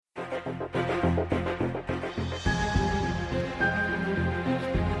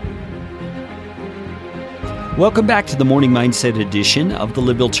Welcome back to the Morning Mindset edition of the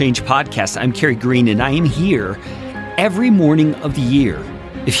Live Build Change podcast. I'm Kerry Green, and I am here every morning of the year,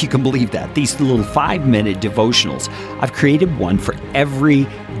 if you can believe that. These little 5-minute devotionals, I've created one for every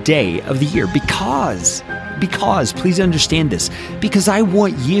day of the year because, please understand this, because I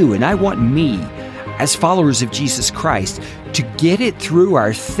want you and I want me as followers of Jesus Christ to get it through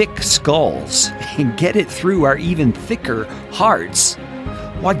our thick skulls and get it through our even thicker hearts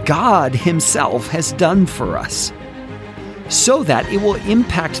what God Himself has done for us, so that it will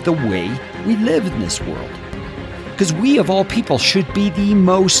impact the way we live in this world. Because we, of all people, should be the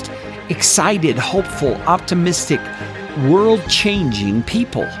most excited, hopeful, optimistic, world-changing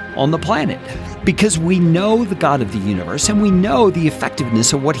people on the planet, because we know the God of the universe and we know the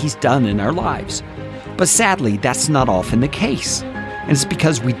effectiveness of what He's done in our lives. But sadly, that's not often the case. And it's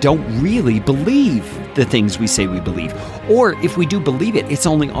because we don't really believe the things we say we believe. Or if we do believe it, it's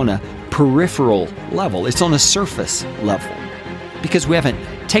only on a peripheral level. It's on a surface level. Because we haven't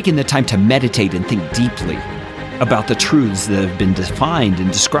taken the time to meditate and think deeply about the truths that have been defined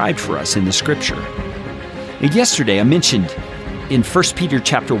and described for us in the Scripture. And yesterday I mentioned in 1 Peter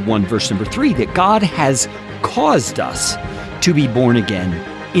chapter 1, verse number 3, that God has caused us to be born again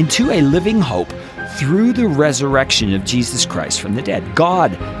into a living hope through the resurrection of Jesus Christ from the dead.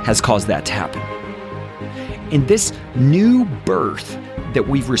 God has caused that to happen. And this new birth that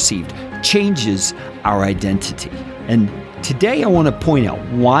we've received changes our identity. And today I want to point out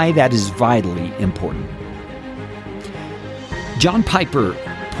why that is vitally important. John Piper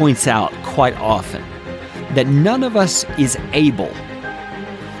points out quite often that none of us is able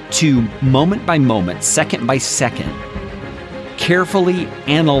to, moment by moment, second by second, carefully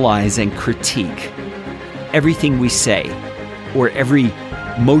analyze and critique everything we say, or every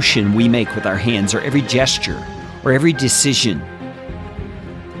motion we make with our hands, or every gesture, or every decision.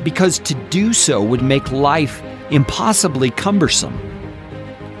 Because to do so would make life impossibly cumbersome.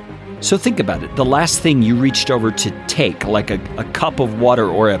 So think about it. The last thing you reached over to take, like a cup of water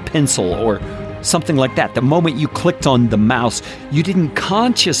or a pencil or something like that, the moment you clicked on the mouse, you didn't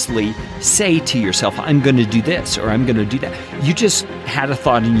consciously say to yourself, I'm going to do this or I'm going to do that. You just had a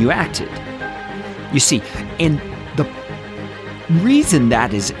thought and you acted. You see, and the reason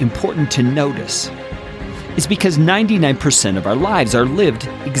that is important to notice is because 99% of our lives are lived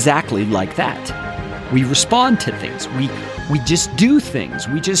exactly like that. We respond to things. We just do things.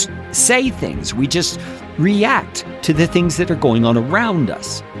 We just say things. We just react to the things that are going on around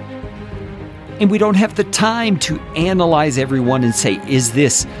us. And we don't have the time to analyze everyone and say, is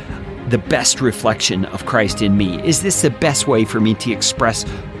this the best reflection of Christ in me? Is this the best way for me to express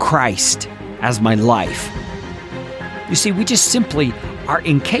Christ as my life? You see, we just simply are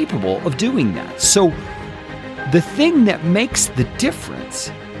incapable of doing that. So the thing that makes the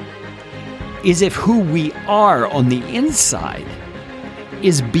difference is if who we are on the inside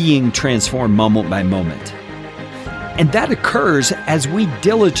is being transformed moment by moment. And that occurs as we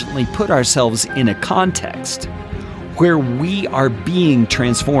diligently put ourselves in a context where we are being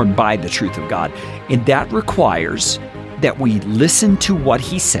transformed by the truth of God. And that requires that we listen to what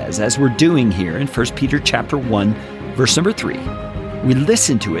He says, as we're doing here in 1 Peter chapter 1, verse number 3. We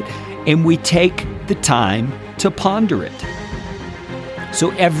listen to it and we take the time to ponder it.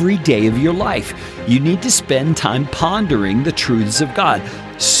 So every day of your life, you need to spend time pondering the truths of God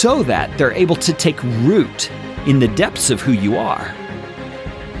so that they're able to take root in the depths of who you are.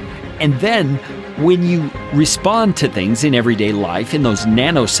 And then when you respond to things in everyday life, in those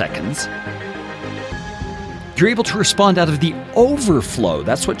nanoseconds, you're able to respond out of the overflow.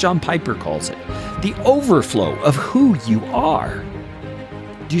 That's what John Piper calls it. The overflow of who you are.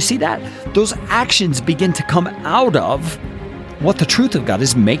 Do you see that? Those actions begin to come out of what the truth of God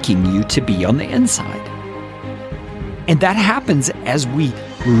is making you to be on the inside. And that happens as we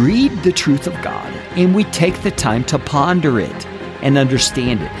read the truth of God and we take the time to ponder it and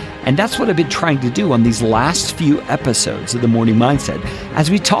understand it. And that's what I've been trying to do on these last few episodes of the Morning Mindset, as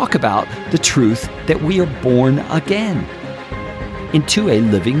we talk about the truth that we are born again into a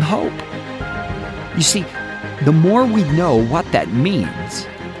living hope. You see, the more we know what that means,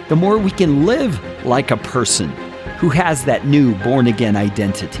 the more we can live like a person who has that new born-again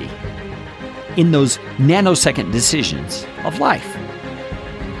identity in those nanosecond decisions of life.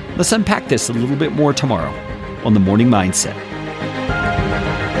 Let's unpack this a little bit more tomorrow on the Morning Mindset.